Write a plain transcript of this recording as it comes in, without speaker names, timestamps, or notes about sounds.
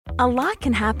A lot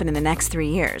can happen in the next 3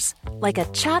 years. Like a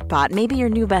chatbot may be your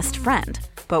new best friend.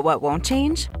 But what won't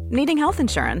change? Needing health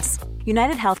insurance.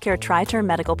 United Healthcare Tri-Term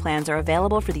Medical Plans are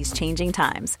available for these changing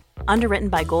times. Underwritten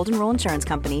by Golden Rule Insurance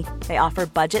Company, they offer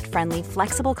budget-friendly,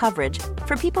 flexible coverage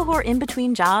for people who are in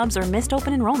between jobs or missed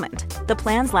open enrollment. The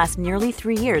plans last nearly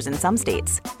 3 years in some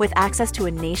states, with access to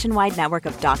a nationwide network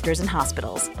of doctors and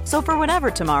hospitals. So for whatever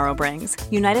tomorrow brings,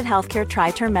 United Healthcare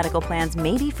Tri-Term Medical Plans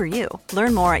may be for you.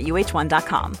 Learn more at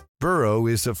uh1.com. Burrow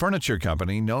is a furniture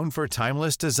company known for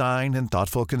timeless design and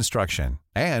thoughtful construction,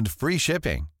 and free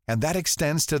shipping, and that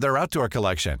extends to their outdoor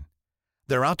collection.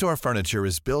 Their outdoor furniture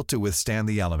is built to withstand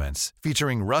the elements,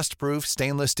 featuring rust-proof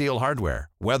stainless steel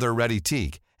hardware, weather-ready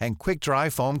teak, and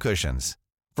quick-dry foam cushions.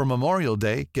 For Memorial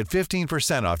Day, get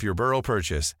 15% off your Burrow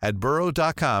purchase at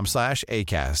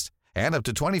burrow.com/ACAST and up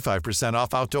to 25%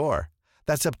 off outdoor.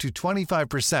 That's up to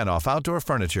 25% off outdoor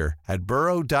furniture at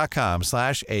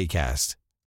burrow.com/ACAST.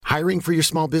 Hiring for your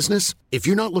small business? If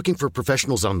you're not looking for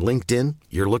professionals on LinkedIn,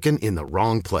 you're looking in the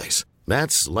wrong place.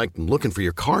 That's like looking for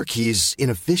your car keys in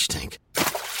a fish tank.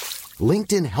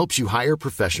 LinkedIn helps you hire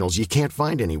professionals you can't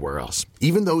find anywhere else,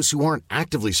 even those who aren't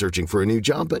actively searching for a new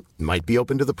job but might be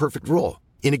open to the perfect role.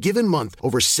 In a given month,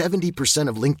 over 70%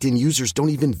 of LinkedIn users don't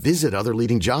even visit other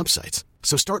leading job sites.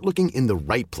 So start looking in the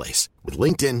right place. With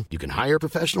LinkedIn, you can hire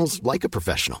professionals like a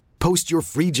professional. Post your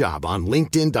free job on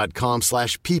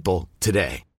linkedin.com/people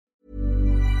today.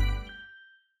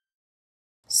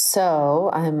 So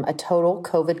I'm a total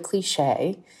COVID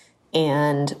cliche.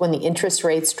 And when the interest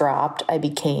rates dropped, I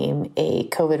became a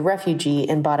COVID refugee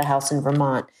and bought a house in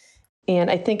Vermont. And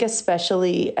I think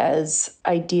especially as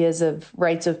ideas of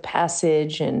rites of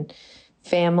passage and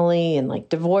family and like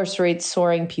divorce rates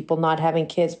soaring, people not having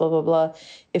kids, blah, blah, blah.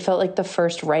 It felt like the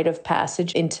first rite of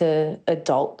passage into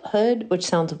adulthood, which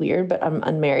sounds weird, but I'm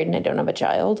unmarried and I don't have a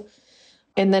child.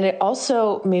 And then it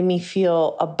also made me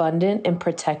feel abundant and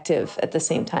protective at the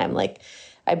same time. Like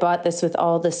I bought this with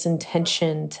all this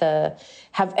intention to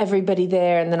have everybody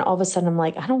there. And then all of a sudden I'm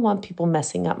like, I don't want people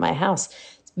messing up my house.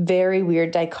 It's very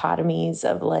weird dichotomies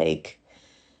of like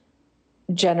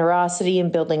generosity and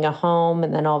building a home.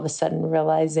 And then all of a sudden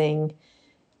realizing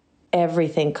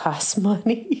everything costs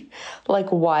money, like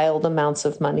wild amounts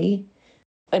of money.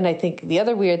 And I think the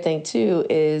other weird thing too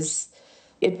is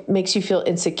it makes you feel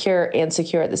insecure and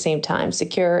secure at the same time.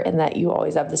 Secure in that you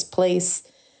always have this place,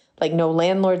 like no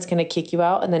landlord's going to kick you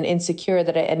out, and then insecure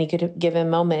that at any given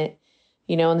moment,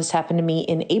 you know, and this happened to me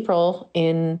in April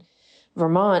in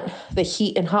Vermont, the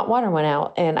heat and hot water went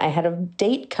out and I had a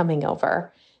date coming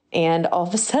over and all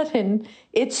of a sudden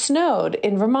it snowed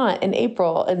in Vermont in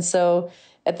April. And so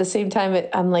at the same time,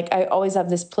 I'm like, I always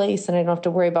have this place and I don't have to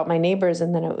worry about my neighbors.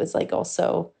 And then it was like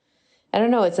also, I don't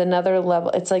know, it's another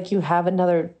level. It's like you have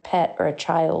another pet or a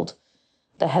child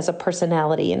that has a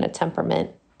personality and a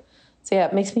temperament. So yeah,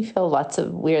 it makes me feel lots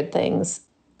of weird things,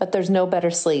 but there's no better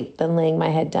sleep than laying my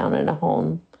head down in a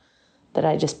home that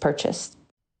I just purchased.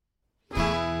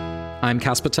 I'm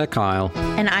Casper ter Kuile.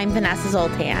 And I'm Vanessa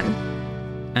Zoltan.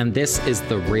 And this is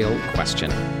The Real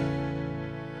Question.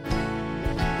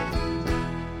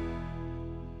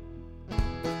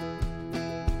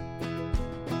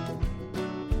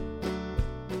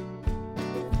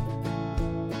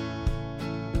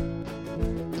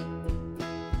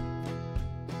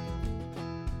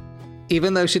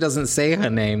 Even though she doesn't say her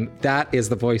name, that is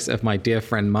the voice of my dear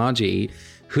friend Margie,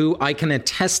 who I can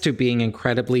attest to being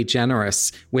incredibly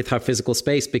generous with her physical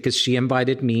space because she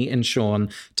invited me and Sean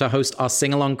to host our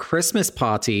sing-along Christmas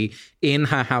party in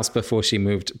her house before she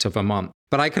moved to Vermont.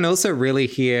 But I can also really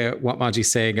hear what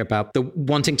Margie's saying about the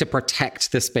wanting to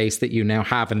protect the space that you now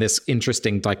have and this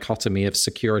interesting dichotomy of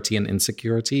security and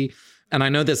insecurity. And I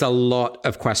know there's a lot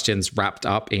of questions wrapped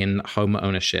up in home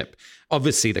ownership.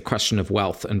 Obviously, the question of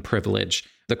wealth and privilege,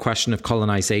 the question of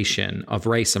colonization, of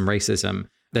race and racism.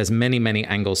 There's many, many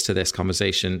angles to this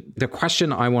conversation. The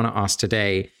question I want to ask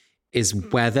today is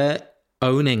whether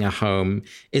owning a home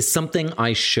is something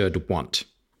I should want.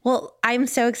 Well, I'm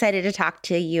so excited to talk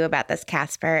to you about this,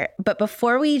 Casper. But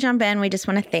before we jump in, we just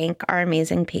want to thank our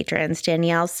amazing patrons,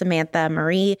 Danielle, Samantha,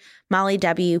 Marie, Molly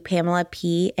W., Pamela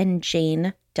P., and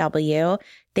Jane W.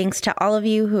 Thanks to all of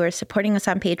you who are supporting us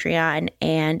on Patreon,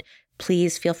 and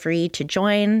please feel free to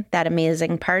join that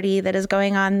amazing party that is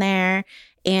going on there.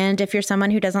 And if you're someone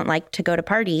who doesn't like to go to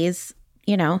parties,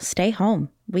 you know, stay home.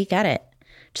 We get it.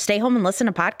 Just stay home and listen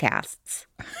to podcasts.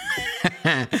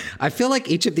 I feel like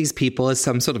each of these people is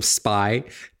some sort of spy,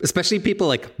 especially people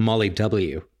like Molly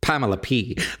W., Pamela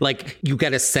P. Like, you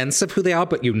get a sense of who they are,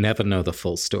 but you never know the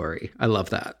full story. I love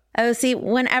that. Oh, see,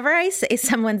 whenever I say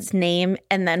someone's name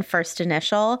and then first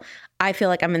initial, I feel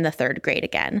like I'm in the third grade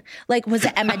again. Like, was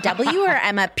it Emma W. or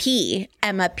Emma P?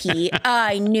 Emma P.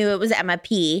 I knew it was Emma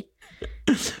P.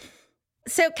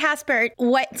 So, Casper,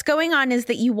 what's going on is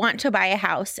that you want to buy a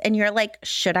house and you're like,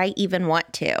 should I even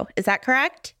want to? Is that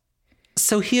correct?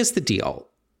 So here's the deal.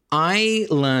 I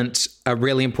learned a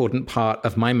really important part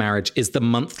of my marriage is the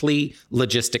monthly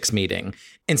logistics meeting.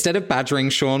 Instead of badgering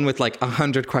Sean with like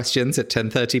 100 questions at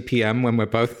 10:30 p.m. when we're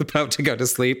both about to go to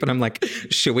sleep, and I'm like,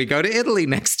 should we go to Italy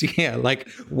next year? Like,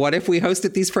 what if we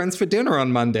hosted these friends for dinner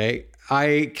on Monday?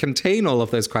 I contain all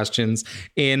of those questions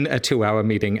in a 2-hour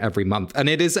meeting every month. And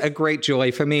it is a great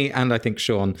joy for me, and I think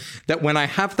Sean, that when I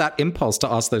have that impulse to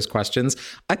ask those questions,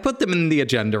 I put them in the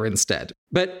agenda instead.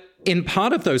 But in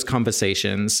part of those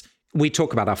conversations, we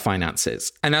talk about our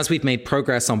finances. And as we've made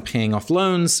progress on paying off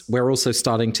loans, we're also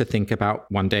starting to think about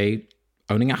one day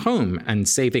owning a home and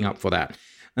saving up for that.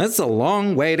 That's a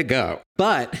long way to go.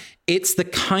 But it's the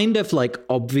kind of like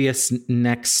obvious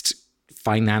next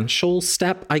financial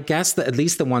step, I guess, that at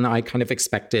least the one I kind of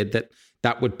expected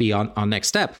that would be our next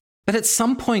step. But at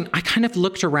some point, I kind of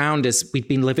looked around as we'd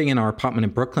been living in our apartment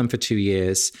in Brooklyn for 2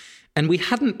 years, and we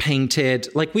hadn't painted,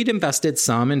 like we'd invested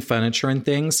some in furniture and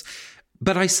things.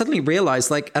 But I suddenly realized,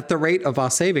 like, at the rate of our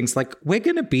savings, like, we're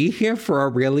going to be here for a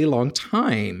really long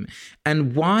time.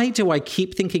 And why do I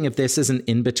keep thinking of this as an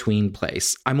in-between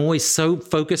place? I'm always so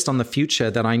focused on the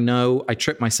future that I know I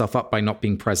trip myself up by not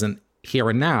being present here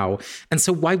and now. And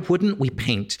so why wouldn't we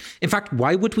paint? In fact,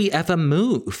 why would we ever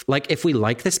move? Like, if we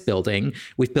like this building,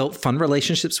 we've built fun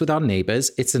relationships with our neighbors,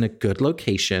 it's in a good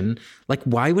location. Like,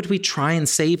 why would we try and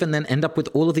save and then end up with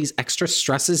all of these extra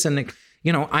stresses? And,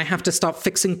 you know, I have to start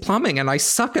fixing plumbing and I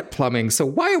suck at plumbing. So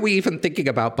why are we even thinking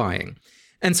about buying?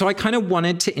 And so I kind of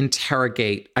wanted to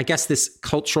interrogate, I guess, this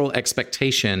cultural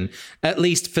expectation, at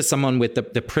least for someone with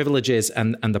the privileges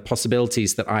and the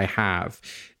possibilities that I have,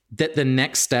 that the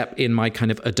next step in my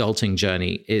kind of adulting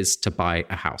journey is to buy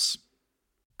a house.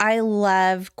 I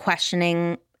love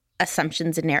questioning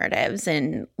assumptions and narratives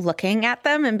and looking at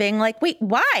them and being like, wait,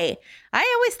 why?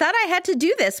 I always thought I had to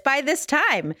do this by this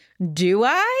time. Do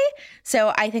I?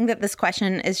 So I think that this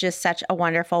question is just such a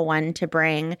wonderful one to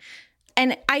bring.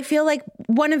 And I feel like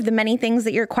one of the many things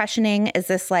that you're questioning is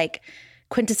this like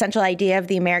quintessential idea of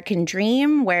the American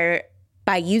dream, where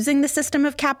by using the system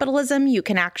of capitalism, you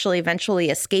can actually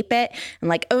eventually escape it and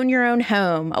like own your own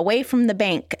home away from the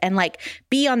bank and like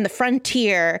be on the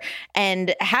frontier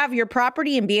and have your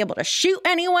property and be able to shoot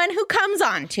anyone who comes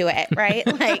onto it, right?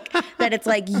 Like that it's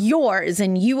like yours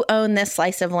and you own this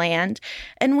slice of land.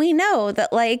 And we know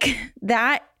that like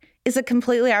that is a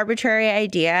completely arbitrary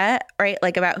idea, right?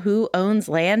 Like about who owns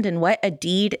land and what a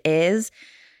deed is.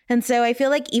 And so I feel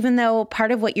like even though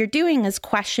part of what you're doing is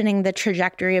questioning the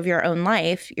trajectory of your own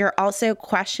life, you're also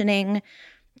questioning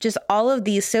just all of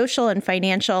these social and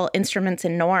financial instruments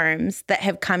and norms that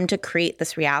have come to create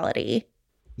this reality.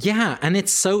 Yeah. And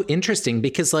it's so interesting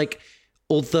because, like,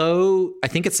 although I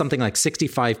think it's something like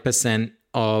 65%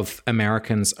 of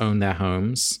Americans own their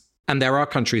homes, and there are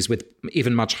countries with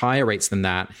even much higher rates than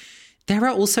that, there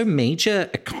are also major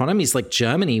economies like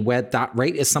Germany where that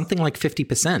rate is something like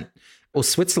 50%. Or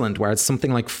Switzerland, where it's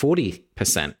something like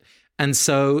 40%. And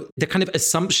so the kind of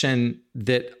assumption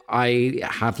that I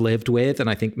have lived with, and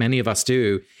I think many of us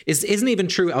do, isn't even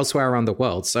true elsewhere around the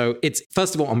world. So it's,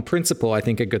 first of all, on principle, I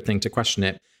think a good thing to question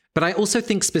it. But I also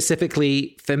think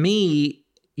specifically for me,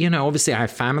 you know, obviously I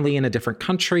have family in a different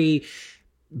country.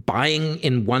 Buying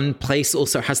in one place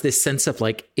also has this sense of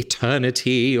like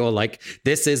eternity, or like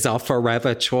this is our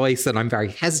forever choice. And I'm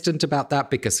very hesitant about that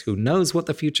because who knows what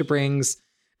the future brings.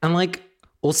 And like,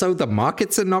 also the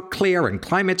markets are not clear, and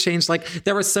climate change, like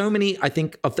there are so many, I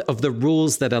think, of the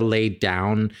rules that are laid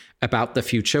down about the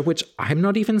future, which I'm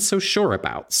not even so sure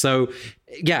about. So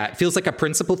yeah, it feels like a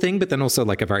principle thing, but then also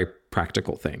like a very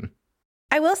practical thing.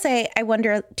 I will say, I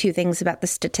wonder two things about the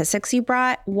statistics you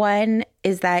brought. One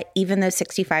is that even though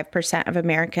 65% of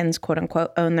Americans, quote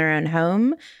unquote, own their own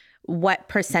home, what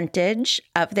percentage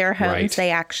of their homes they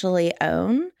actually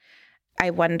own? I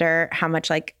wonder how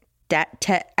much like debt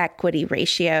to equity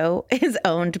ratio is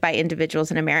owned by individuals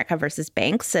in America versus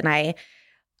banks. And I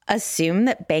assume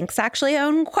that banks actually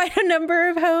own quite a number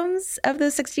of homes of the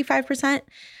 65%.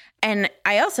 And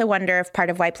I also wonder if part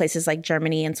of why places like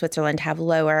Germany and Switzerland have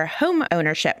lower home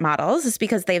ownership models is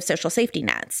because they have social safety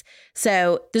nets.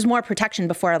 So there's more protection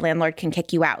before a landlord can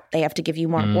kick you out. They have to give you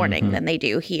more warning than they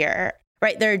do here.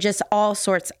 right? There are just all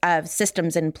sorts of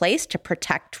systems in place to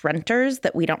protect renters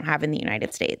that we don't have in the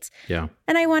United States. Yeah.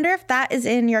 And I wonder if that is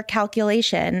in your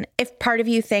calculation. If part of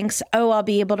you thinks, oh, I'll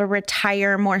be able to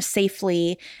retire more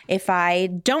safely if I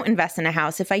don't invest in a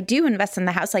house. If I do invest in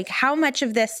the house, like how much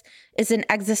of this is an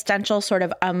existential sort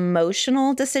of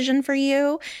emotional decision for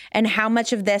you? And how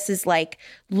much of this is like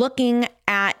looking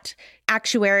at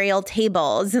actuarial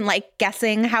tables and like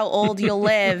guessing how old you'll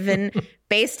live and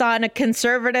based on a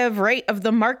conservative rate of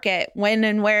the market, when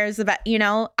and where is the best,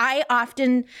 I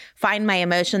often find my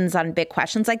emotions on big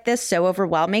questions like this so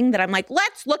overwhelming that I'm like,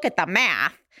 let's look at the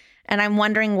math. And I'm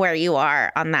wondering where you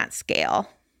are on that scale.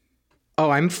 Oh,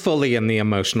 I'm fully in the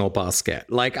emotional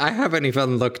basket. Like, I haven't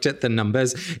even looked at the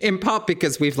numbers, in part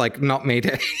because we've like not made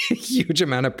a huge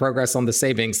amount of progress on the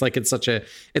savings. Like, it's such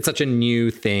a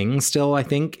new thing still, I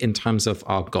think, in terms of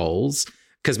our goals,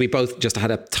 because we both just had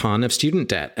a ton of student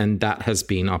debt, and that has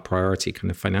been our priority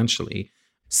kind of financially.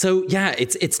 So yeah,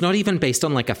 it's not even based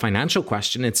on like a financial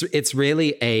question. It's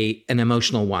really an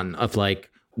emotional one of like,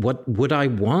 what would I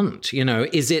want?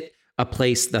 Is it a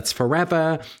place that's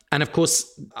forever? And of course,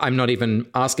 I'm not even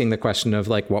asking the question of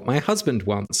like what my husband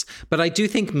wants, but I do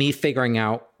think me figuring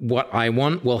out what I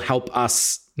want will help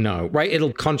us know, right?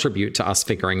 It'll contribute to us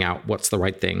figuring out what's the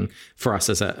right thing for us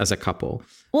as a couple.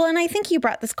 Well, and I think you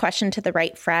brought this question to the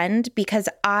right friend, because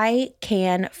I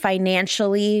can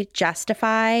financially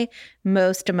justify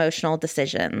most emotional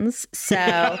decisions.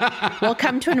 So we'll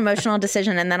come to an emotional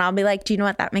decision and then I'll be like, do you know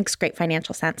what? That makes great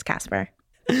financial sense, Casper.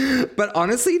 But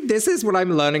honestly, this is what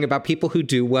I'm learning about people who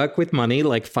do work with money,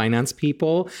 like finance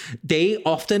people. They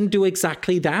often do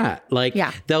exactly that. Like,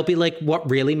 They'll be like, what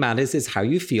really matters is how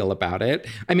you feel about it.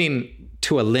 I mean,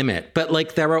 to a limit, but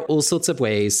like there are all sorts of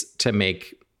ways to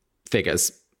make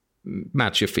figures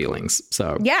match your feelings.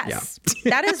 So yes,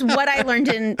 That is what I learned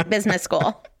in business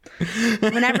school.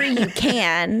 Whenever you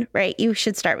can, right, you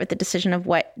should start with the decision of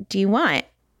what do you want?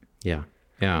 Yeah.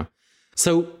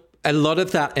 So a lot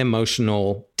of that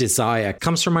emotional desire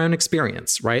comes from my own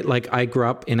experience, right? Like I grew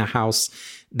up in a house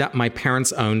that my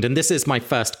parents owned. And this is my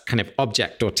first kind of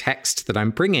object or text that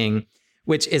I'm bringing,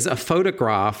 which is a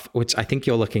photograph, which I think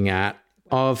you're looking at,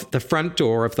 of the front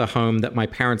door of the home that my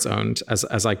parents owned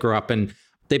as I grew up. And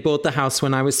they bought the house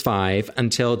when I was 5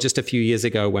 until just a few years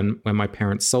ago when my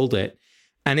parents sold it.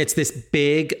 And it's this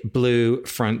big blue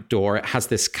front door. It has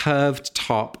this curved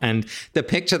top. And the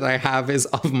picture that I have is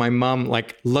of my mom,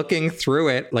 like looking through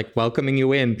it, like welcoming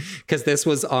you in. Because this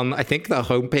was on, I think, the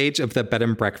homepage of the bed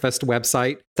and breakfast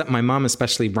website that my mom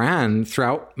especially ran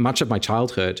throughout much of my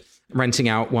childhood, renting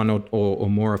out one or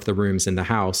more of the rooms in the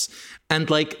house. And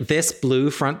like this blue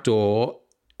front door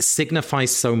signifies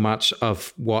so much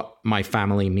of what my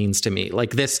family means to me.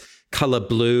 Like this color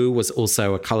blue was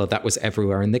also a color that was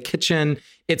everywhere in the kitchen.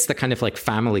 It's the kind of like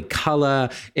family color.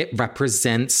 It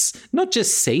represents not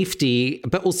just safety,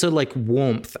 but also like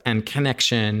warmth and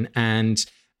connection and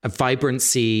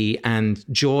vibrancy and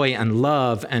joy and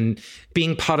love and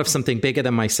being part of something bigger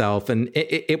than myself. And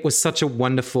it was such a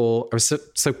wonderful, I was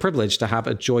so privileged to have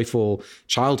a joyful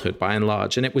childhood by and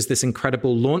large. And it was this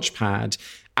incredible launch pad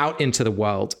out into the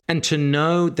world. And to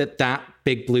know that that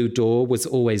big blue door was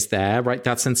always there, right?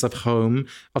 That sense of home,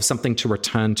 of something to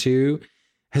return to,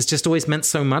 has just always meant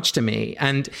so much to me.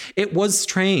 And it was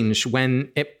strange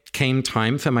when it came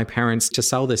time for my parents to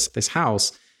sell this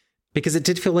house, because it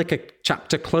did feel like a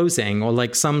chapter closing or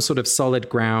like some sort of solid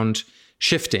ground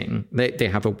shifting. They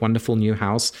have a wonderful new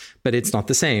house, but it's not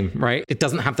the same, right? It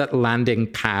doesn't have that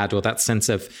landing pad or that sense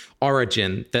of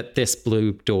origin that this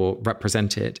blue door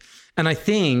represented. And I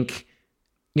think,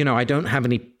 I don't have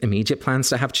any immediate plans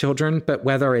to have children, but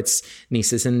whether it's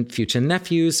nieces and future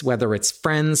nephews, whether it's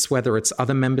friends, whether it's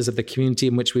other members of the community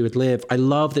in which we would live, I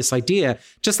love this idea,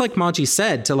 just like Margie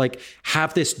said, to like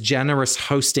have this generous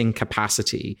hosting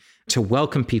capacity to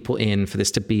welcome people in, for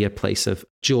this to be a place of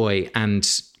joy and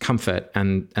comfort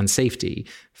and safety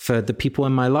for the people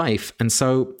in my life. And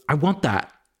so I want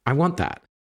that.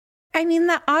 I mean,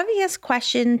 the obvious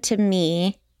question to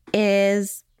me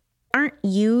is, aren't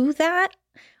you that?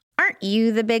 Aren't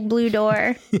you the big blue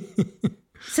door?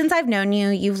 Since I've known you,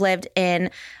 you've lived in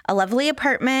a lovely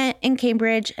apartment in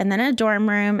Cambridge and then a dorm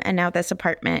room and now this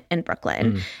apartment in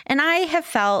Brooklyn. And I have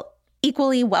felt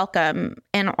equally welcome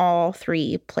in all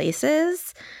 3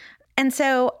 places. And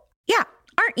so,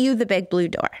 aren't you the big blue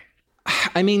door?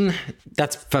 I mean,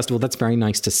 first of all, that's very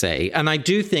nice to say. And I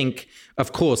do think,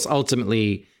 of course,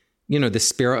 ultimately, the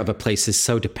spirit of a place is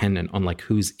so dependent on like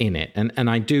who's in it. And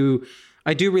I do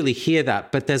really hear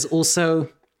that. But there's also,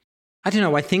 I don't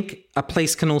know, I think a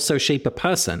place can also shape a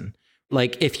person.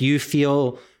 Like if you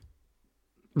feel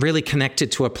really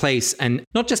connected to a place, and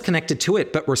not just connected to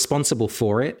it, but responsible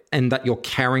for it, and that you're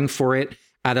caring for it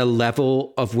at a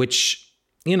level of which,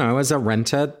 you know, as a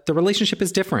renter, the relationship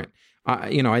is different.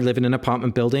 You know, I live in an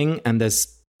apartment building and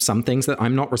there's some things that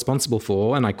I'm not responsible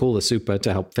for, and I call the super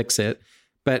to help fix it.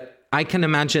 But I can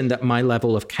imagine that my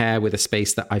level of care with a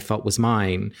space that I felt was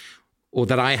mine, or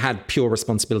that I had pure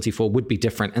responsibility for, would be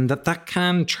different, and that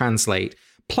can translate.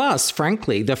 Plus,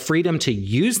 frankly, the freedom to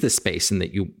use the space and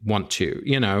that you want to,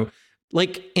 you know,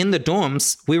 like in the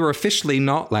dorms, we were officially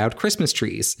not allowed Christmas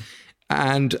trees.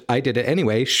 And I did it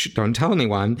anyway. Don't tell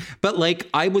anyone. But like,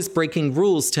 I was breaking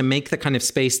rules to make the kind of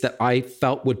space that I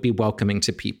felt would be welcoming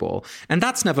to people. And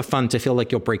that's never fun, to feel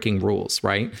like you're breaking rules,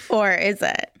 right? Or is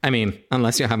it? I mean,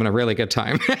 unless you're having a really good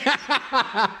time.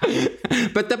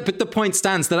 But the point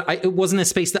stands that it wasn't a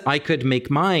space that I could make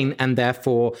mine and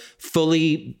therefore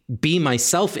fully be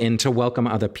myself in to welcome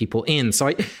other people in.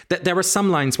 So there are some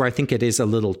lines where I think it is a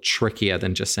little trickier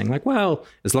than just saying like, well,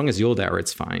 as long as you're there,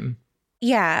 it's fine.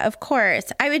 Yeah, of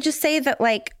course. I would just say that,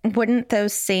 like, wouldn't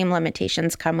those same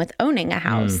limitations come with owning a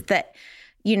house? That,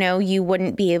 you know, you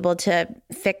wouldn't be able to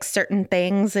fix certain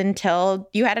things until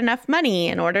you had enough money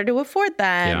in order to afford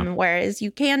them, whereas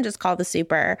you can just call the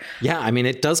super. Yeah, I mean,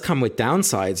 it does come with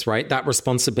downsides, right? That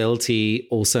responsibility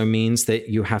also means that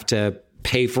you have to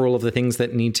pay for all of the things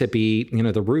that need to be, you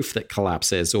know, the roof that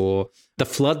collapses or the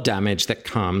flood damage that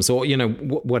comes, or, you know,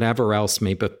 whatever else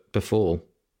may befall.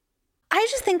 I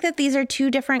just think that these are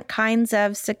two different kinds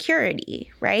of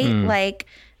security, right? Like,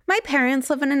 my parents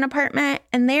live in an apartment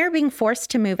and they're being forced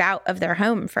to move out of their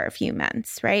home for a few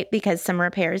months, right? Because some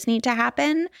repairs need to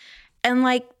happen. And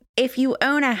like, if you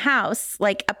own a house,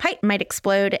 like a pipe might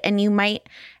explode and you might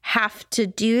have to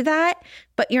do that,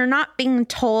 but you're not being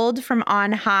told from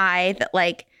on high that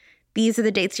like, these are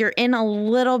the dates. You're in a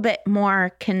little bit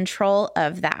more control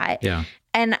of that. Yeah.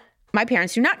 And my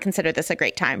parents do not consider this a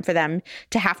great time for them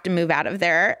to have to move out of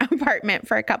their apartment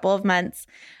for a couple of months.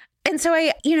 And so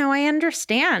I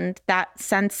understand that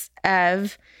sense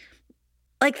of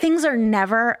like, things are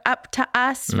never up to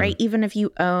us, right? Even if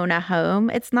you own a home,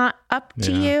 it's not up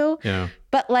to you. Yeah.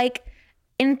 But like,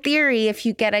 in theory, if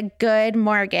you get a good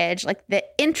mortgage, like the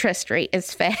interest rate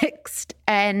is fixed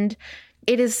and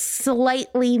it is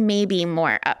slightly maybe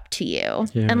more up to you,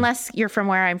 unless you're from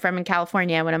where I'm from in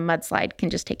California, when a mudslide can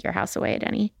just take your house away at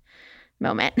any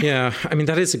moment. Yeah. I mean,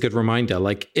 that is a good reminder.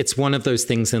 Like, it's one of those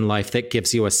things in life that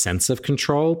gives you a sense of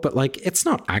control, but like, it's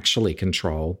not actually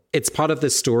control. It's part of the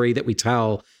story that we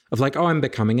tell of like, oh, I'm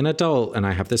becoming an adult and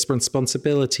I have this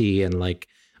responsibility and like,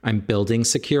 I'm building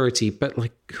security, but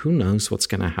like, who knows what's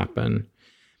going to happen?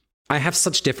 I have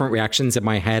such different reactions in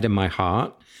my head and my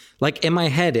heart. Like, in my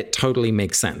head, it totally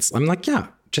makes sense. I'm like, yeah,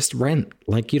 just rent.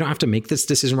 Like, you don't have to make this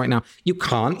decision right now. You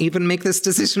can't even make this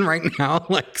decision right now.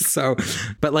 Like, so,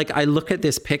 but like, I look at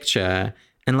this picture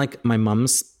and like, my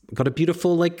mom's got a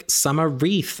beautiful like summer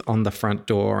wreath on the front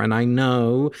door. And I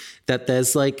know that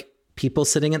there's like people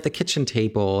sitting at the kitchen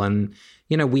table. And,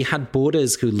 you know, we had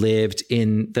boarders who lived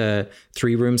in the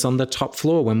 3 rooms on the top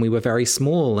floor when we were very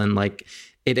small. And like,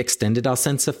 it extended our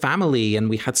sense of family. And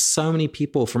we had so many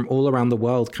people from all around the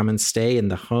world come and stay in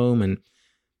the home. And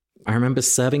I remember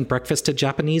serving breakfast to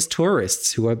Japanese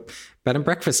tourists who were bed and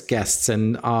breakfast guests,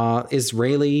 and our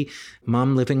Israeli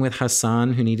mom living with her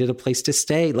son who needed a place to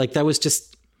stay. Like, there was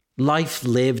just life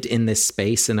lived in this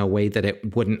space in a way that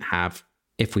it wouldn't have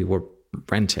if we were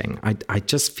renting. I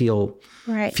just feel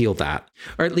that,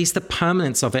 or at least the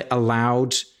permanence of it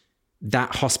allowed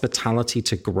that hospitality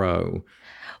to grow.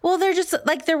 Well, they're just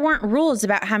like, there weren't rules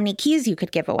about how many keys you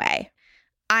could give away.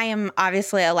 I am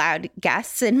obviously allowed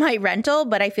guests in my rental,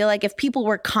 but I feel like if people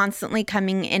were constantly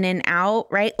coming in and out,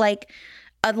 right, like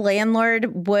a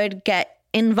landlord would get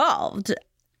involved.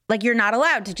 Like, you're not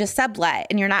allowed to just sublet,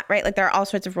 and you're not, right? Like, there are all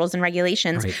sorts of rules and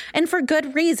regulations, and for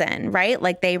good reason, right?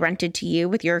 Like, they rented to you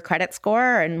with your credit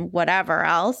score and whatever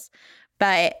else.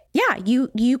 But yeah,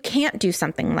 you can't do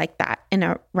something like that in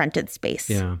a rented space.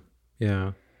 Yeah,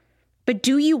 yeah. But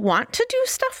do you want to do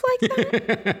stuff like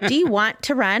that? Do you want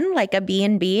to run like a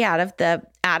B&B out of the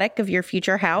attic of your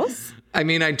future house? I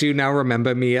mean, I do now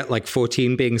remember me at like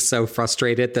 14 being so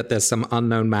frustrated that there's some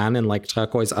unknown man in like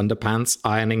turquoise underpants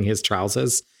ironing his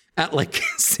trousers at like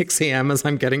 6 a.m. as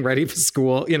I'm getting ready for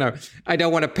school. You know, I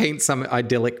don't want to paint some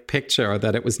idyllic picture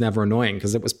that it was never annoying,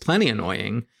 because it was plenty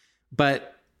annoying.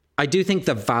 But I do think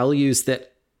the values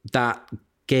that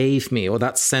gave me, or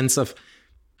that sense of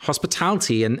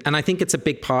hospitality, and I think it's a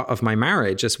big part of my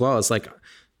marriage as well, is like,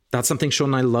 that's something Sean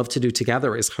and I love to do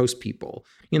together, is host people.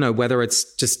 You know, whether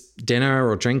it's just dinner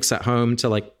or drinks at home to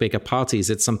like bigger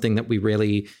parties, it's something that we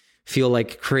really feel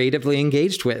like creatively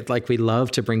engaged with. Like we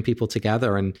love to bring people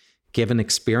together and give an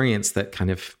experience that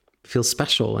kind of feels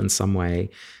special in some way.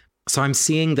 So I'm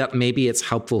seeing that maybe it's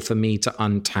helpful for me to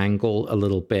untangle a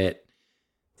little bit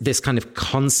this kind of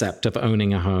concept of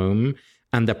owning a home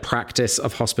and the practice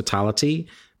of hospitality,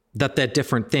 that they're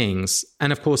different things.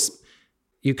 And of course,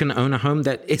 you can own a home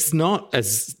that is not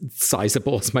as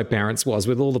sizable as my parents' was,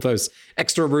 with all of those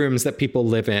extra rooms that people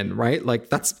live in, right? Like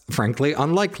that's frankly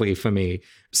unlikely for me.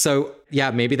 So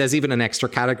yeah, maybe there's even an extra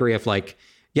category of like,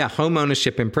 yeah, home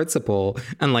ownership in principle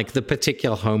and like the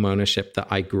particular home ownership that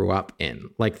I grew up in.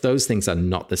 Like those things are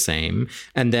not the same.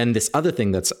 And then this other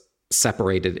thing that's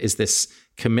separated is this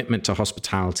commitment to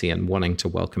hospitality and wanting to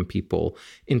welcome people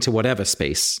into whatever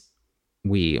space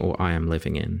we or I am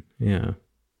living in. Yeah.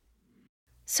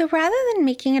 So rather than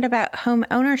making it about home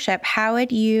ownership, how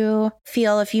would you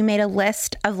feel if you made a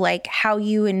list of like how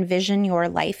you envision your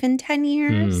life in 10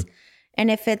 years?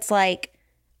 And if it's like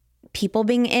people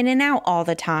being in and out all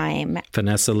the time.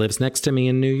 Vanessa lives next to me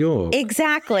in New York.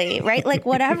 Exactly, right? Like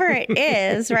whatever it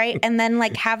is, right? And then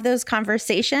like have those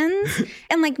conversations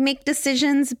and like make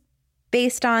decisions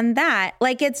based on that.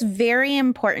 Like it's very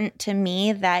important to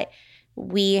me that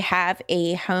we have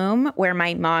a home where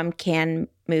my mom can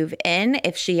move in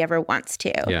if she ever wants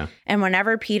to. Yeah. And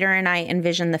whenever Peter and I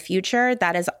envision the future,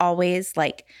 that is always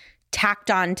like tacked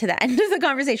on to the end of the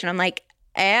conversation. I'm like,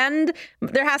 and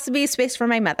there has to be space for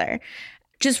my mother.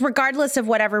 Just regardless of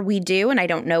whatever we do, and I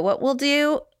don't know what we'll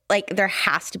do, like there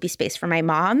has to be space for my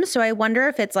mom. So I wonder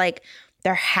if it's like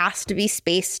there has to be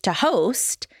space to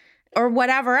host or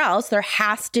whatever else. There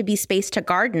has to be space to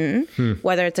garden,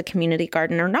 whether it's a community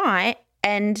garden or not.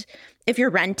 And if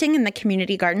you're renting and the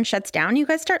community garden shuts down, you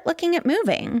guys start looking at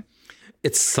moving.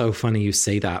 It's so funny you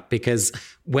say that, because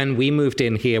when we moved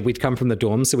in here, we'd come from the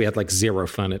dorms, so we had like zero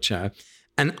furniture.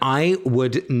 And I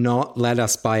would not let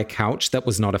us buy a couch that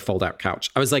was not a fold-out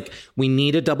couch. I was like, we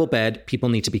need a double bed. People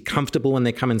need to be comfortable when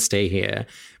they come and stay here.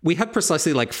 We had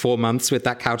precisely like 4 months with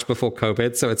that couch before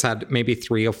COVID, so it's had maybe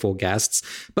 3 or 4 guests.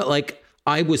 But like,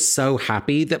 I was so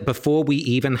happy that before we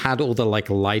even had all the like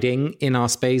lighting in our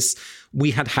space,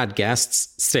 we had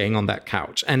guests staying on that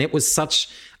couch. And it was such,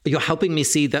 you're helping me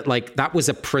see that like that was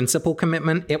a principal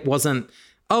commitment. It wasn't,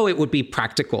 oh, it would be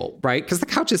practical, right? Because the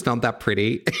couch is not that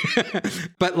pretty.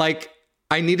 But like,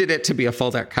 I needed it to be a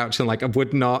fold-out couch, and like I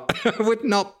would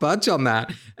not budge on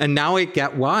that. And now I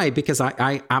get why, because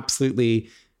I absolutely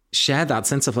share that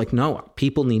sense of like, no,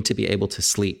 people need to be able to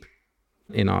sleep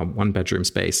in our 1-bedroom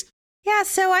space. Yeah,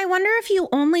 so I wonder if you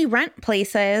only rent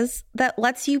places that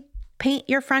lets you paint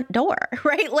your front door,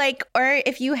 right? Like, or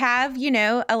if you have, you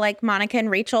know, a like Monica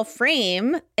and Rachel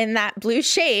frame in that blue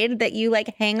shade that you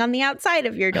like hang on the outside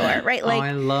of your door, right? Like, oh,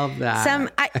 I love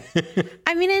that.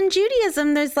 I mean, in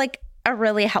Judaism, there's like a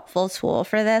really helpful tool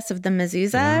for this of the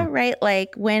mezuzah, right?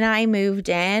 Like when I moved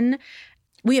in,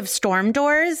 we have storm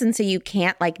doors, and so you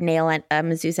can't like nail a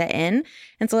mezuzah in.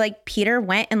 And so like Peter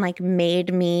went and like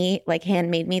handmade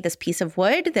me this piece of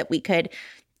wood that we could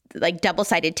like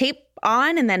double-sided tape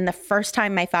on. And then the first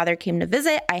time my father came to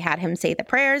visit, I had him say the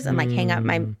prayers and like hang up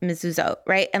my mezuzah,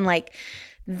 right? And like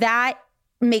that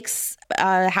makes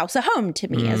a house a home to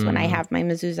me is when I have my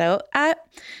mezuzah up.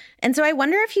 And so I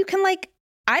wonder if you can like,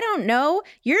 I don't know,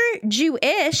 you're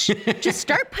Jewish, just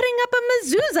start putting up a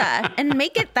mezuzah and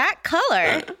make it that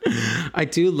color. I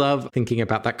do love thinking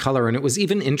about that color. And it was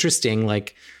even interesting,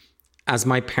 like, as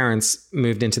my parents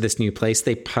moved into this new place,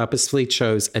 they purposefully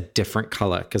chose a different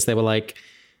color because they were like,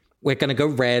 we're going to go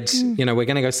red, you know, we're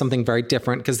going to go something very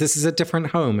different because this is a different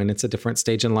home and it's a different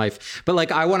stage in life. But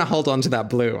like, I want to hold on to that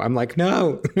blue. I'm like,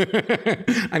 no,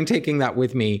 I'm taking that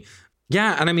with me.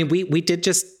 Yeah. And I mean, we did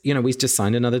just, you know, we just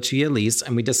signed another 2-year lease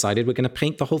and we decided we're going to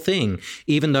paint the whole thing,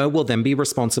 even though we'll then be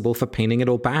responsible for painting it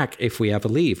all back if we ever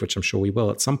leave, which I'm sure we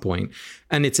will at some point.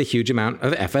 And it's a huge amount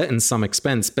of effort and some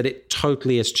expense, but it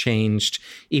totally has changed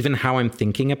even how I'm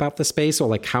thinking about the space or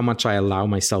like how much I allow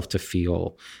myself to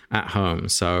feel at home.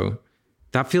 So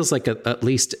that feels like at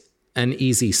least an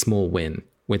easy small win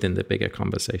within the bigger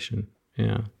conversation.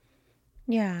 Yeah.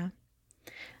 Yeah.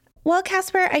 Well,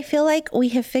 Casper, I feel like we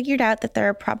have figured out that there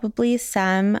are probably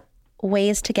some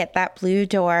ways to get that blue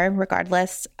door,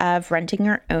 regardless of renting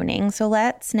or owning. So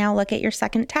let's now look at your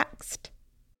second text.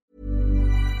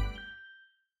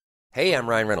 Hey, I'm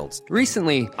Ryan Reynolds.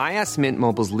 Recently, I asked Mint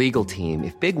Mobile's legal team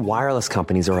if big wireless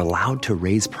companies are allowed to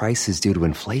raise prices due to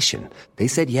inflation. They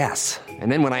said yes.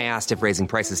 And then when I asked if raising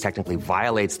prices technically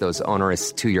violates those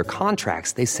onerous 2-year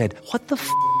contracts, they said, "What the f***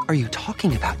 are you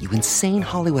talking about, you insane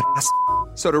Hollywood ass f-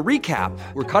 So to recap,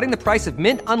 we're cutting the price of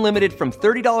Mint Unlimited from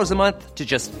 $30 a month to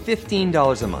just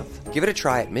 $15 a month. Give it a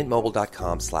try at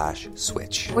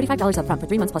mintmobile.com/switch. $45 up front for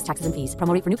 3 months plus taxes and fees.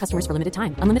 Promo rate for new customers for limited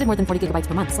time. Unlimited more than 40 gigabytes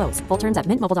per month. Slows full terms at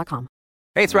mintmobile.com.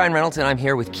 Hey, it's Ryan Reynolds, and I'm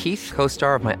here with Keith,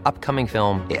 co-star of my upcoming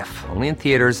film, If, only in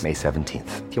theaters May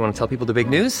 17th. Do you want to tell people the big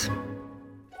news?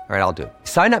 All right, I'll do it.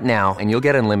 Sign up now and you'll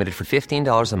get unlimited for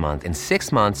 $15 a month and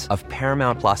 6 months of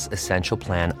Paramount Plus Essential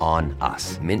Plan on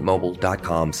us.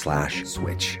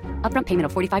 mintmobile.com/switch. Upfront payment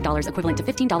of $45 equivalent to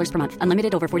 $15 per month.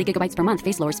 Unlimited over 40 gigabytes per month.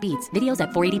 Face lower speeds. Videos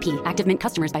at 480p. Active Mint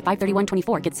customers by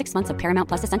 531.24 get 6 months of Paramount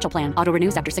Plus Essential Plan. Auto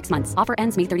renews after 6 months. Offer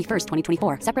ends May 31st,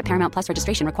 2024. Separate Paramount Plus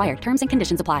registration required. Terms and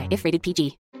conditions apply if rated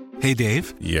PG. Hey,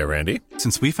 Dave. Yeah, Randy.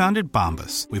 Since we founded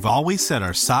Bombas, we've always said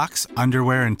our socks,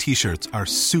 underwear, and T-shirts are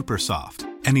super soft.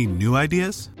 Any new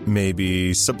ideas?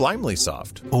 Maybe sublimely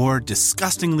soft. Or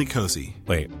disgustingly cozy.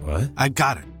 Wait, what? I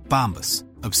got it. Bombas.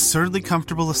 Absurdly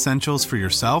comfortable essentials for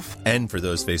yourself and for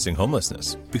those facing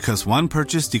homelessness. Because one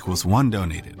purchased equals one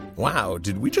donated. Wow,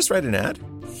 did we just write an ad?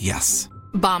 Yes.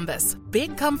 Bombas.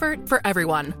 Big comfort for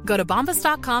everyone. Go to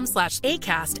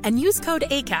bombas.com/ACAST and use code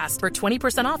ACAST for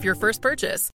 20% off your first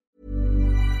purchase.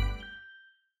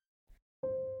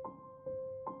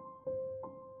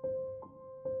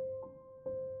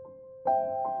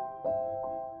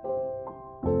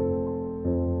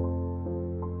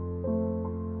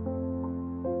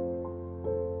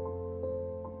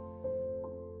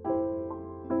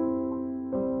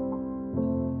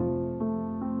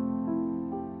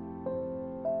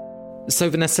 So,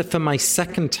 Vanessa, for my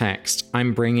second text,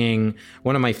 I'm bringing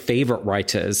one of my favorite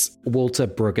writers, Walter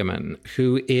Brueggemann,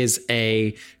 who is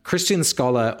a Christian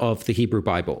scholar of the Hebrew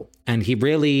Bible. And he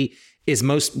really is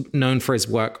most known for his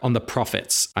work on the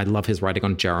prophets. I love his writing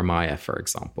on Jeremiah, for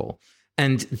example.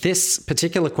 And this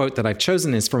particular quote that I've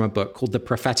chosen is from a book called The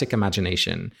Prophetic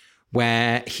Imagination,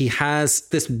 where he has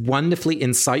this wonderfully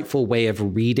insightful way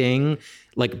of reading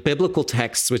like biblical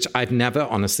texts, which I've never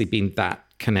honestly been that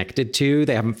connected to.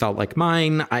 They haven't felt like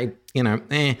mine.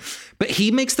 But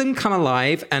he makes them come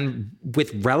alive and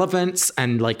with relevance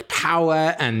and like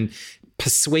power and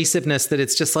persuasiveness that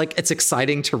it's just like, it's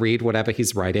exciting to read whatever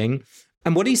he's writing.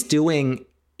 And what he's doing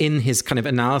in his kind of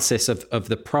analysis of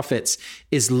the prophets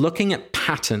is looking at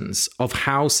patterns of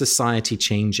how society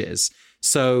changes.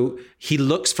 So he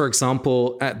looks, for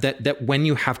example, at that when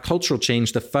you have cultural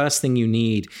change, the first thing you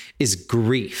need is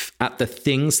grief at the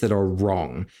things that are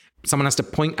wrong. Someone has to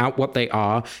point out what they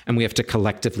are, and we have to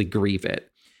collectively grieve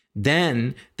it.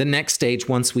 Then the next stage,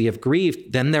 once we have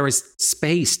grieved, then there is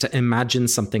space to imagine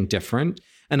something different.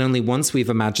 And only once we've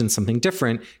imagined something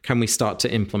different can we start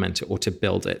to implement it or to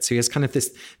build it. So he has kind of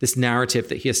this narrative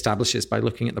that he establishes by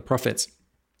looking at the prophets.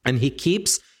 And he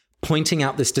keeps pointing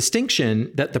out this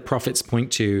distinction that the prophets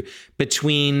point to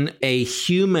between a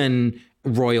human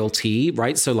royalty,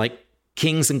 right? So like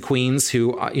kings and queens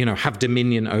who, have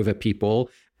dominion over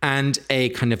people, and a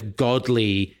kind of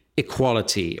godly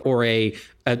equality or a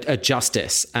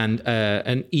justice and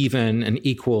an even and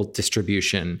equal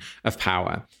distribution of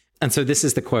power. And so this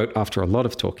is the quote, after a lot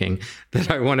of talking, that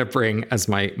I want to bring as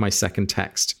my second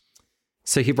text.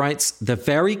 So he writes, "The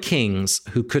very kings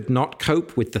who could not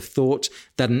cope with the thought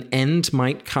that an end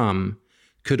might come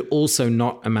could also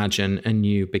not imagine a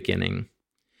new beginning."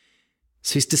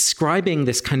 So he's describing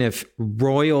this kind of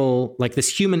royal, like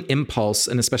this human impulse,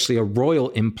 and especially a royal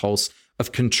impulse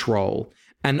of control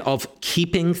and of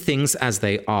keeping things as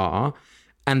they are.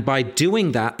 And by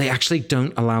doing that, they actually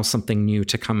don't allow something new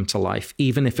to come to life,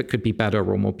 even if it could be better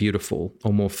or more beautiful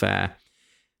or more fair.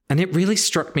 And it really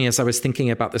struck me as I was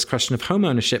thinking about this question of home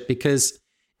ownership, because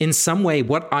in some way,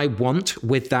 what I want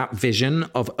with that vision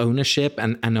of ownership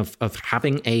and of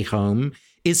having a home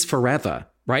is forever.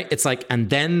 Right? It's like, and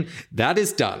then that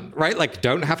is done, right? Like,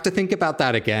 don't have to think about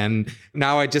that again.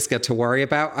 Now I just get to worry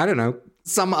about, I don't know,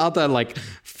 some other like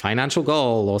financial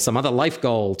goal or some other life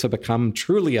goal to become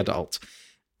truly adult.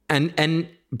 And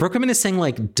Brueggemann is saying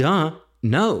like, duh,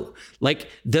 no. Like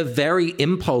the very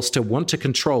impulse to want to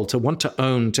control, to want to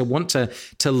own, to want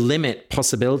to limit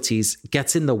possibilities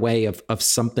gets in the way of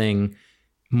something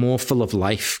more full of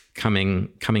life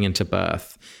coming into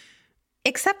birth.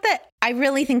 Except that I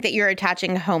really think that you're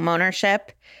attaching home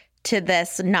ownership to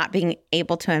this not being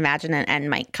able to imagine an end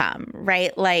might come,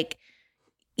 right? Like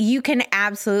you can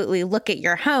absolutely look at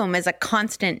your home as a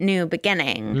constant new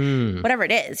beginning, whatever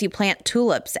it is. You plant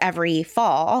tulips every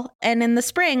fall, and in the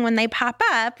spring when they pop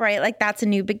up, right, like that's a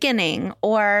new beginning.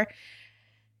 Or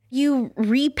you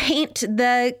repaint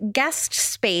the guest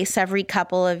space every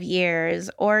couple of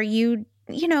years, or you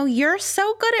you know, you're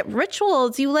so good at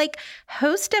rituals. You like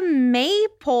host a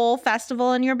maypole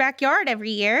festival in your backyard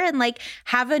every year and like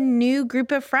have a new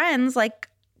group of friends like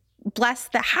bless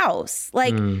the house.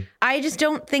 Like, I just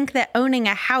don't think that owning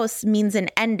a house means an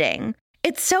ending.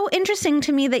 It's so interesting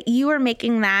to me that you are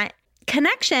making that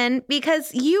connection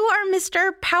because you are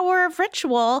Mr. Power of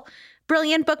Ritual,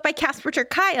 brilliant book by Casper ter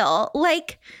Kuile.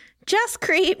 Like, just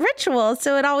create rituals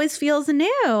so it always feels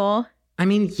new. I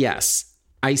mean, yes,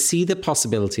 I see the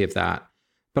possibility of that.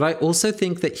 But I also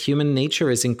think that human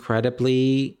nature is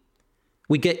incredibly...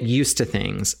 We get used to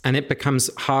things and it becomes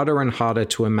harder and harder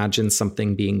to imagine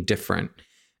something being different.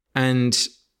 And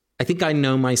I think I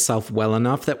know myself well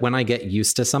enough that when I get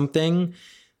used to something,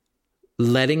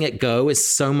 letting it go is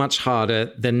so much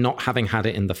harder than not having had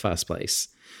it in the first place.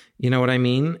 You know what I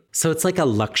mean? So it's like a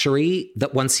luxury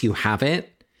that once you have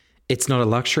it, it's not a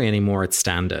luxury anymore, it's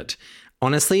standard.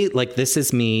 Honestly, like this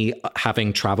is me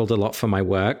having traveled a lot for my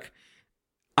work.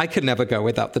 I could never go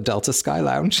without the Delta Sky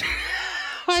Lounge.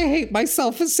 I hate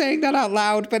myself for saying that out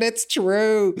loud, but it's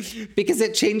true because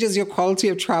it changes your quality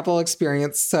of travel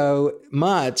experience so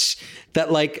much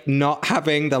that like not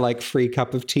having the like free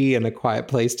cup of tea and a quiet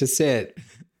place to sit,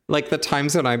 like the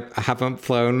times when I haven't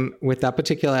flown with that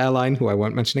particular airline, who I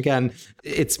won't mention again,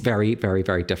 it's very, very,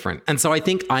 very different. And so I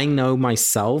think I know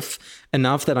myself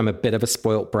enough that I'm a bit of a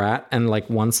spoilt brat. And like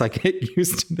once I get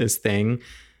used to this thing,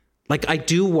 like I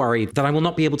do worry that I will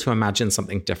not be able to imagine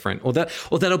something different or that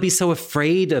I'll be so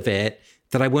afraid of it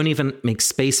that I won't even make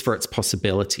space for its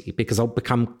possibility because I'll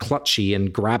become clutchy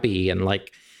and grabby and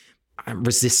like I'm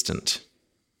resistant.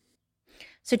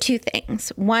 So 2 things.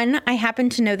 One, I happen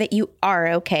to know that you are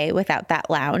okay without that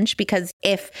lounge because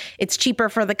if it's cheaper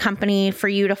for the company for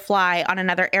you to fly on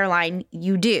another airline,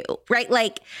 you do, right?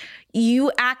 Like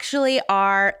you actually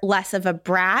are less of a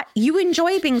brat. You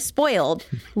enjoy being spoiled.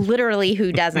 Literally,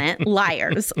 who doesn't?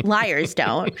 Liars. Liars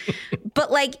don't.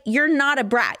 But like, you're not a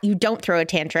brat. You don't throw a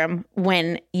tantrum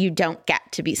when you don't get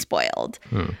to be spoiled.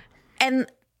 And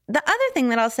the other thing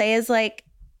that I'll say is like,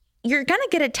 you're going to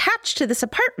get attached to this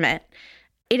apartment.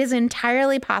 It is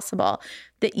entirely possible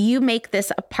that you make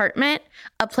this apartment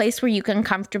a place where you can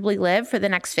comfortably live for the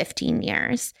next 15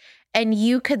 years. And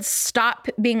you could stop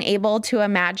being able to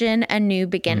imagine a new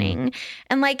beginning.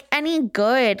 And like any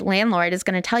good landlord is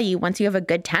going to tell you, once you have a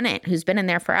good tenant who's been in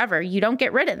there forever, you don't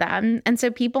get rid of them. And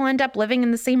so people end up living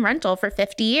in the same rental for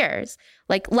 50 years,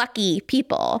 like lucky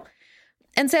people.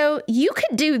 And so you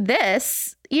could do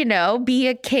this, you know, be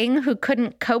a king who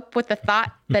couldn't cope with the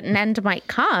thought that an end might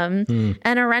come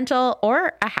and a rental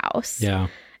or a house. Yeah.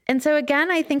 And so again,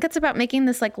 I think it's about making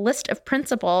this like list of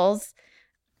principles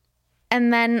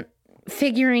and then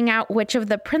figuring out which of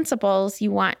the principles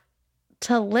you want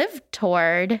to live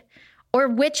toward or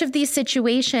which of these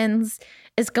situations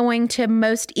is going to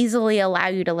most easily allow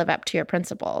you to live up to your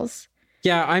principles.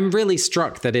 Yeah, I'm really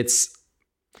struck that it's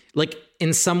like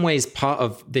in some ways part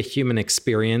of the human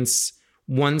experience.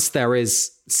 Once there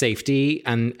is safety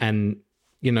and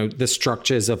you know, the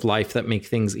structures of life that make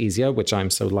things easier, which I'm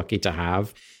so lucky to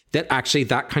have, that actually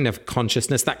that kind of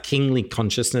consciousness, that kingly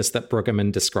consciousness that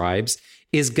Brueggemann describes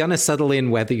is going to settle in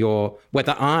whether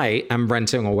I am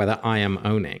renting or whether I am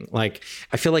owning. Like,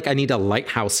 I feel like I need a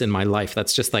lighthouse in my life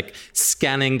that's just like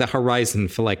scanning the horizon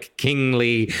for like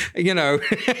kingly, you know,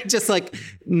 just like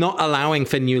not allowing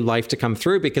for new life to come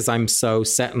through because I'm so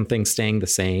set on things staying the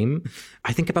same.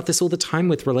 I think about this all the time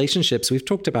with relationships. We've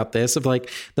talked about this of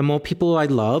like, the more people I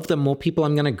love, the more people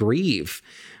I'm going to grieve.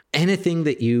 Anything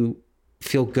that you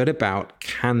feel good about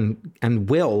can and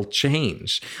will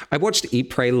change. I watched Eat,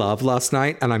 Pray, Love last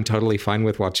night, and I'm totally fine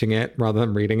with watching it rather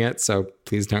than reading it, so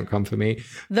please don't come for me.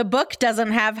 The book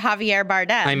doesn't have Javier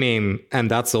Bardem. I mean, and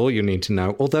that's all you need to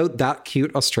know. Although that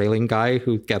cute Australian guy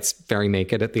who gets very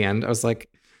naked at the end, I was like,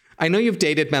 I know you've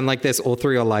dated men like this all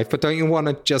through your life, but don't you want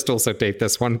to just also date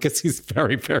this one? Because he's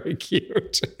very, very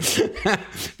cute.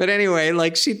 But anyway,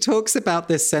 like she talks about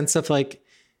this sense of like,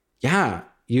 yeah,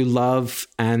 you love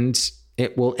and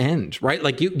it will end, right?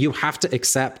 Like you have to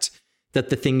accept that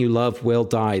the thing you love will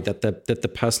die, that the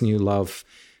person you love,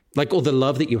 like, or the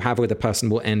love that you have with a person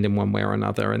will end in one way or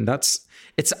another. And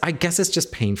I guess it's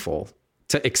just painful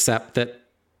to accept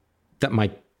that my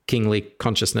kingly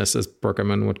consciousness, as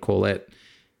Brueggemann would call it,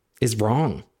 is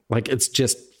wrong. Like it's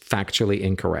just factually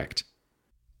incorrect.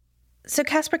 So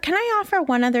Casper, can I offer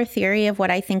one other theory of what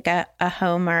I think a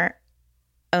home or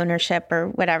ownership or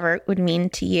whatever would mean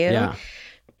to you? Yeah.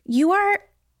 You are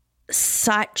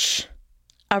such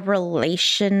a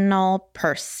relational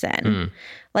person.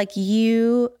 Like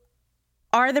you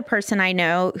are the person I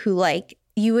know who like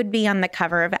you would be on the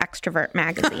cover of Extrovert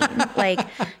magazine. Like,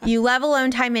 you love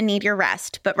alone time and need your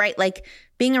rest, but right, like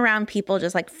being around people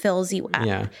just like fills you up.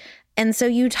 Yeah. And so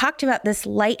you talked about this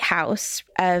lighthouse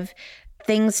of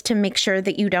things to make sure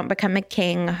that you don't become a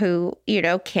king who, you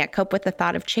know, can't cope with the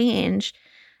thought of change.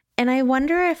 And I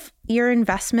wonder if your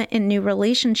investment in new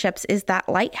relationships is that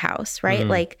lighthouse, right?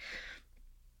 Like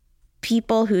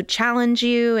people who challenge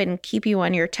you and keep you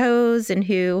on your toes and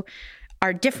who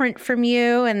are different from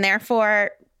you and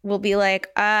therefore will be like,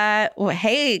 well,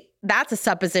 hey, that's a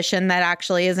supposition that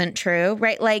actually isn't true,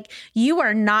 right? Like, you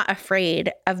are not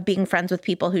afraid of being friends with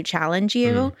people who challenge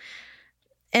you.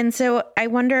 And so I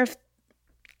wonder if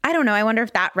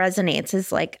that resonates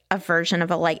as like a version of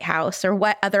a lighthouse, or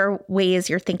what other ways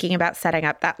you're thinking about setting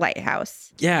up that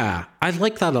lighthouse. Yeah, I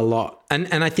like that a lot. And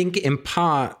I think in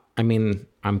part, I mean,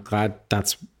 I'm glad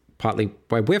that's partly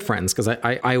why we're friends, because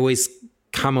I always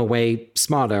come away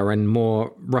smarter and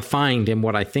more refined in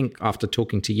what I think after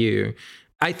talking to you.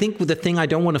 I think the thing I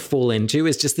don't want to fall into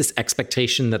is just this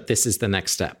expectation that this is the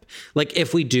next step. Like,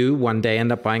 if we do one day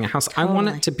end up buying a house, I want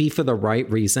it to be for the right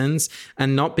reasons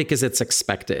and not because it's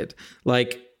expected.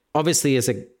 Like, obviously, as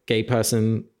a gay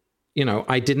person, you know,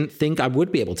 I didn't think I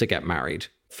would be able to get married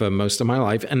for most of my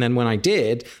life. And then when I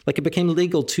did, like, it became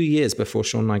legal 2 years before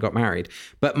Sean and I got married.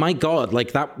 But my God,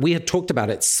 like, that, we had talked about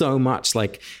it so much,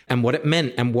 like, and what it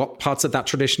meant and what parts of that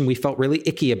tradition we felt really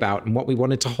icky about and what we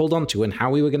wanted to hold on to and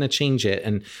how we were going to change it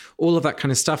and all of that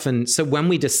kind of stuff. And so when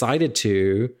we decided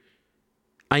to,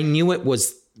 I knew it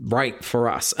was right for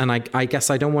us. And I guess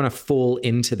I don't want to fall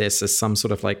into this as some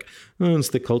sort of like, oh, it's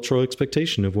the cultural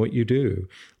expectation of what you do.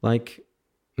 Like,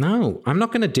 no, I'm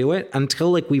not going to do it until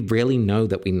like we really know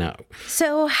that we know.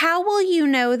 So how will you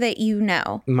know that you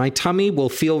know? My tummy will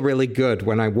feel really good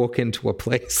when I walk into a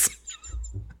place.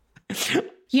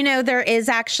 You know, there is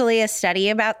actually a study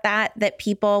about that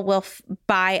people will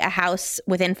buy a house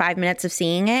within 5 minutes of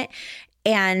seeing it.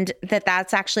 And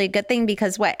that's actually a good thing,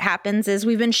 because what happens is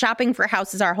we've been shopping for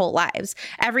houses our whole lives.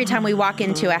 Every time we walk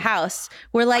into a house,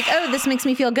 we're like, oh, this makes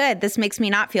me feel good. This makes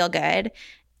me not feel good.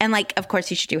 And like, of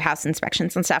course, you should do house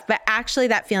inspections and stuff. But actually,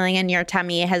 that feeling in your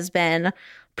tummy has been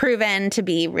proven to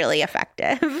be really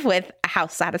effective with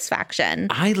house satisfaction.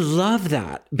 I love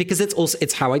that, because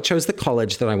it's how I chose the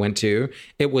college that I went to.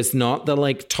 It was not the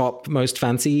like top most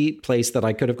fancy place that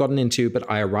I could have gotten into, but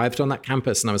I arrived on that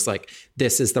campus and I was like,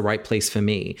 this is the right place for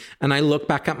me. And I look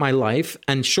back at my life,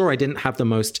 and sure, I didn't have the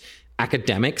most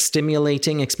academic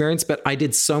stimulating experience, but I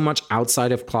did so much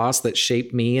outside of class that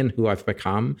shaped me and who I've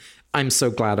become. I'm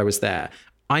so glad I was there.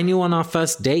 I knew on our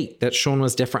first date that Sean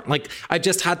was different. Like, I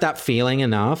just had that feeling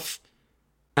enough.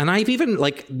 And I've even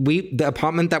like, the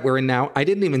apartment that we're in now, I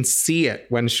didn't even see it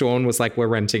when Sean was like, we're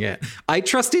renting it. I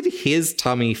trusted his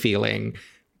tummy feeling,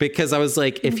 because I was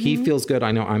like, if he feels good,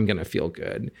 I know I'm going to feel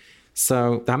good.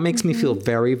 So that makes me feel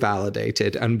very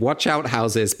validated. And watch out,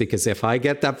 houses, because if I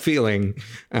get that feeling,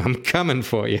 I'm coming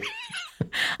for you.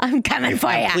 I'm coming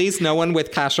for you. Please, no one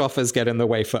with cash offers get in the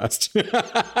way first.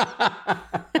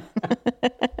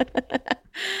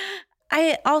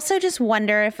 I also just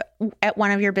wonder if at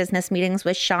one of your business meetings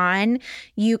with Sean,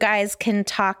 you guys can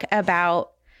talk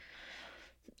about,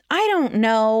 I don't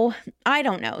know,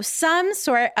 some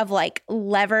sort of like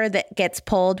lever that gets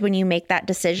pulled when you make that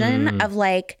decision of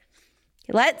like,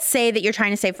 let's say that you're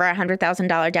trying to save for a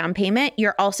 $100,000 down payment.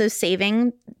 You're also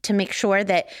saving to make sure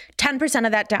that 10%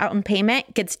 of that down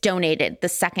payment gets donated the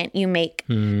second you make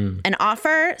an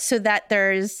offer, so that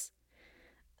there's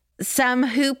some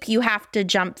hoop you have to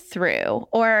jump through.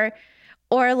 Or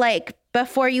like,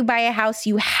 before you buy a house,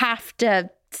 you have to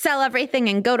sell everything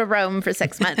and go to Rome for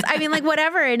 6 months. I mean, like,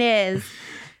 whatever it is,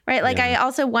 right? Like, I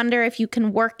also wonder if you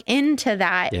can work into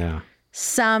that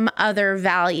some other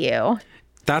value.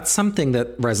 That's something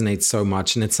that resonates so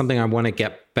much, and it's something I want to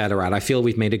get better at. I feel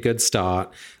we've made a good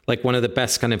start. Like, one of the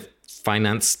best kind of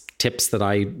finance tips that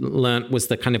I learned was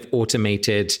the kind of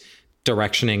automated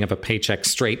directioning of a paycheck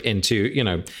straight into, you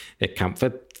know, account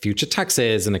for future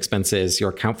taxes and expenses,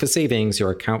 your account for savings,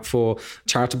 your account for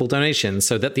charitable donations,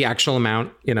 so that the actual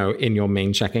amount, you know, in your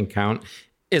main checking account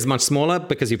is much smaller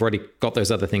because you've already got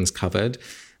those other things covered.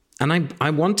 And I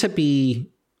want to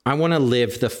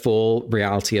live the full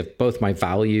reality of both my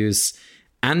values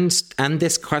and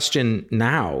this question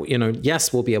now. You know,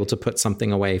 yes, we'll be able to put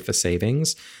something away for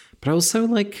savings, but also,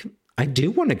 like, I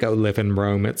do want to go live in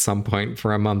Rome at some point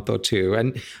for a month or two.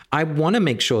 And I want to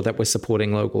make sure that we're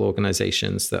supporting local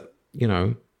organizations that, you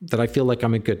know, that I feel like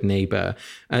I'm a good neighbor,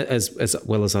 as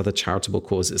well as other charitable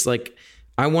causes. Like,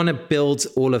 I want to build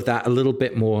all of that a little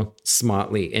bit more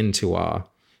smartly into our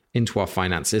into our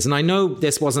finances. And I know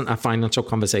this wasn't a financial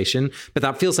conversation, but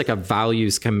that feels like a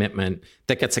values commitment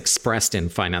that gets expressed in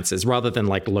finances rather than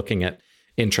like looking at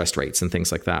interest rates and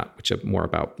things like that, which are more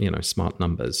about, smart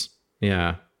numbers.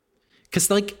 Yeah. Because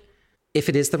like, if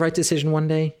it is the right decision one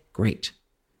day, great.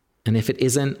 And if it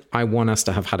isn't, I want us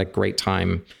to have had a great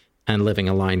time and living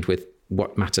aligned with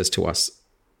what matters to us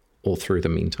all through the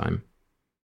meantime.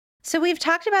 So we've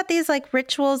talked about these like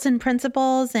rituals and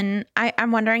principles, and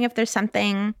I'm wondering if there's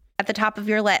something at the top of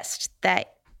your list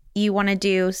that you want to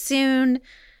do soon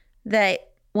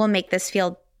that will make this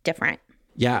feel different.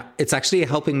 Yeah, it's actually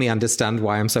helping me understand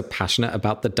why I'm so passionate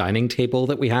about the dining table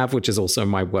that we have, which is also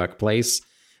my workplace,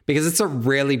 because it's a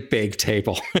really big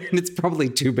table and it's probably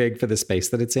too big for the space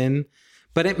that it's in.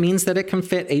 But it means that it can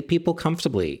fit 8 people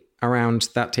comfortably around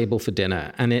that table for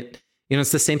dinner. And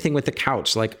it's the same thing with the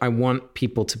couch. Like, I want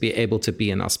people to be able to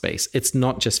be in our space. It's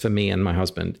not just for me and my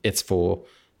husband. It's for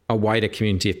a wider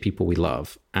community of people we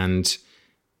love. And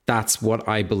that's what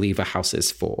I believe a house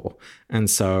is for. And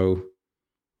so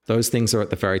those things are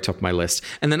at the very top of my list.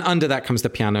 And then under that comes the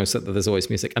piano, so that there's always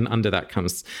music. And under that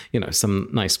comes, some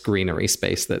nice greenery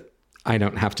space that I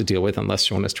don't have to deal with unless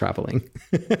Sean is traveling.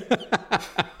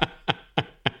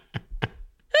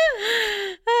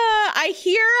 I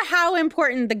hear how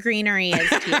important the greenery is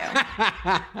to you.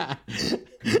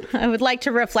 I would like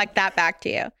to reflect that back to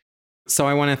you. So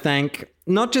I want to thank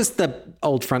not just the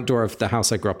old front door of the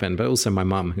house I grew up in, but also my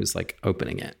mom, who's like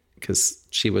opening it, because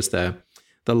she was the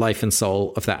life and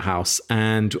soul of that house,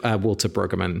 and Walter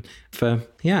Brueggemann for,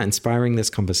 inspiring this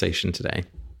conversation today.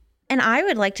 And I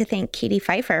would like to thank Katie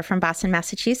Pfeiffer from Boston,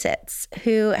 Massachusetts,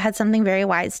 who had something very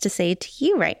wise to say to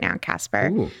you right now, Casper.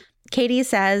 Ooh. Katie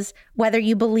says, whether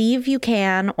you believe you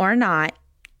can or not,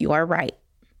 you're right.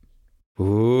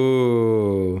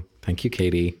 Ooh, thank you,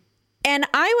 Katie. And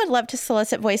I would love to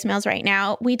solicit voicemails right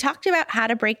now. We talked about how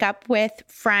to break up with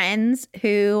friends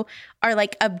who are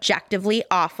like objectively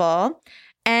awful.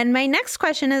 And my next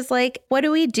question is like, what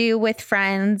do we do with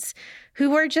friends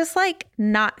who are just like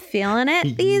not feeling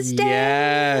it these days?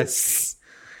 Yes.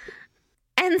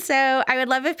 And so I would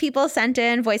love if people sent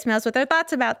in voicemails with their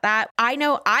thoughts about that. I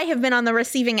know I have been on the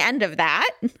receiving end of that,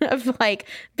 of like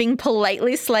being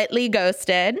politely, slightly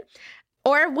ghosted.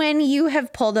 Or when you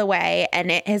have pulled away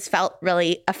and it has felt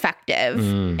really effective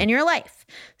in your life.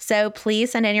 So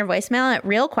please send in your voicemail at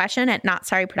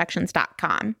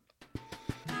realquestion@notsorryproductions.com.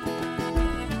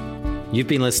 You've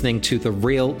been listening to The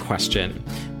Real Question.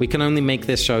 We can only make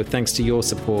this show thanks to your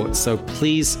support, so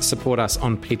please support us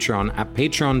on Patreon at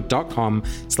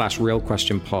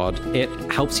patreon.com/realquestionpod. It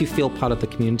helps you feel part of the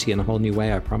community in a whole new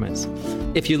way, I promise.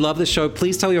 If you love the show,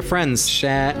 please tell your friends.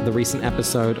 Share the recent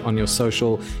episode on your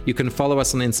social. You can follow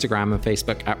us on Instagram and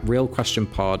Facebook at Real Question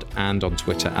Pod and on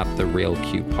Twitter at The Real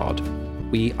Q Pod.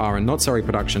 We are a Not Sorry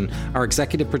production. Our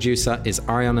executive producer is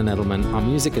Ariana Nedelman. Our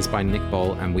music is by Nick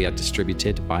Boll, and we are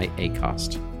distributed by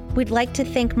Acast. We'd like to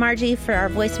thank Margie for our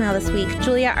voicemail this week,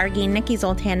 Julia Argy, Nikki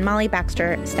Zoltan, Molly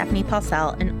Baxter, Stephanie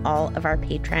Paulsell, and all of our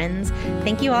patrons.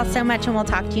 Thank you all so much, and we'll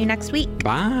talk to you next week.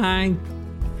 Bye.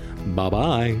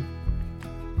 Bye-bye.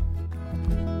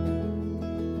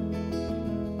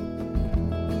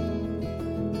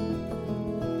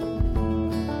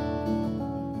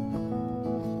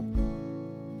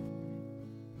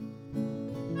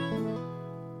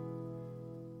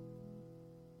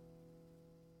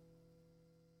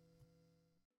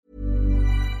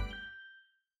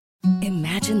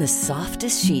 Imagine the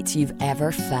softest sheets you've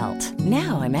ever felt.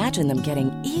 Now imagine them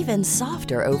getting even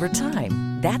softer over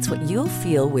time. That's what you'll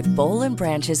feel with Boll &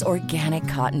 Branch's organic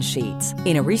cotton sheets.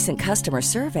 In a recent customer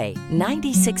survey,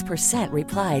 96%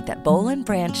 replied that Boll &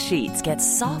 Branch sheets get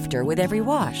softer with every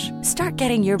wash. Start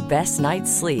getting your best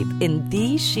night's sleep in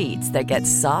these sheets that get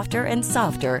softer and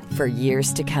softer for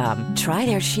years to come. Try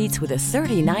their sheets with a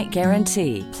 30-night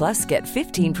guarantee. Plus, get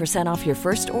 15% off your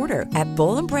first order at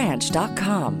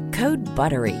bollandbranch.com. Code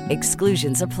BUTTERY.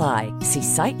 Exclusions apply. See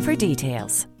site for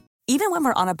details. Even when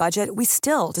we're on a budget, we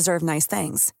still deserve nice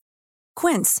things.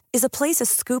 Quince is a place to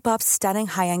scoop up stunning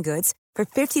high-end goods for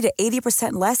 50 to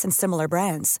 80% less than similar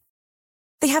brands.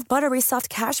 They have buttery soft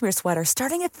cashmere sweaters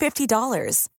starting at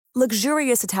 $50,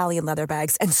 luxurious Italian leather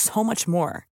bags, and so much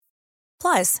more.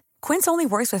 Plus, Quince only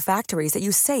works with factories that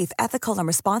use safe, ethical, and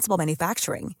responsible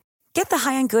manufacturing. Get the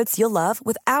high-end goods you'll love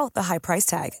without the high price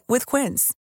tag with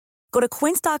Quince. Go to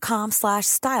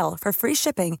quince.com/style for free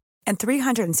shipping and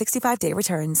 365-day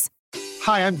returns.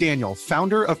 Hi, I'm Daniel,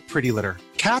 founder of Pretty Litter.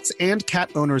 Cats and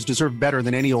cat owners deserve better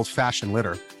than any old-fashioned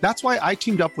litter. That's why I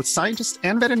teamed up with scientists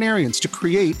and veterinarians to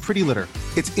create Pretty Litter.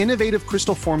 Its innovative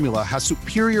crystal formula has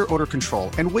superior odor control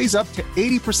and weighs up to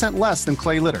 80% less than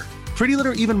clay litter. Pretty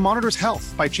Litter even monitors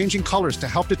health by changing colors to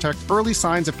help detect early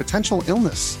signs of potential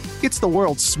illness. It's the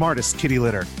world's smartest kitty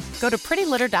litter. Go to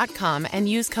prettylitter.com and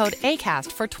use code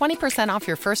ACAST for 20% off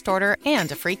your first order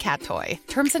and a free cat toy.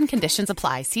 Terms and conditions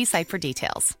apply. See site for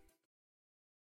details.